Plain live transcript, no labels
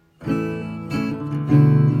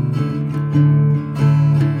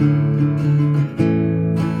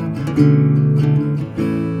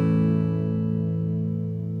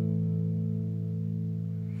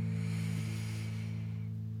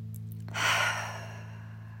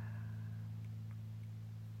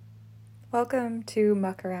Welcome to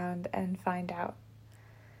Muck Around and Find Out.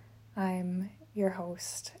 I'm your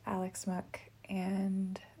host, Alex Muck,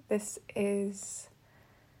 and this is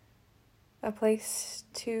a place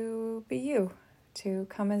to be you, to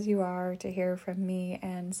come as you are, to hear from me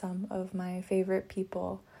and some of my favorite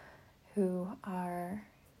people who are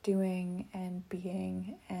doing and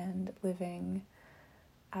being and living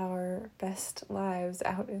our best lives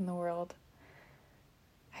out in the world.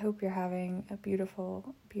 I hope you're having a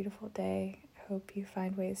beautiful, beautiful day. I hope you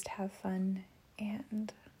find ways to have fun,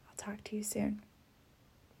 and I'll talk to you soon.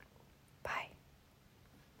 Bye.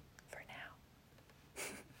 For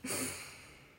now.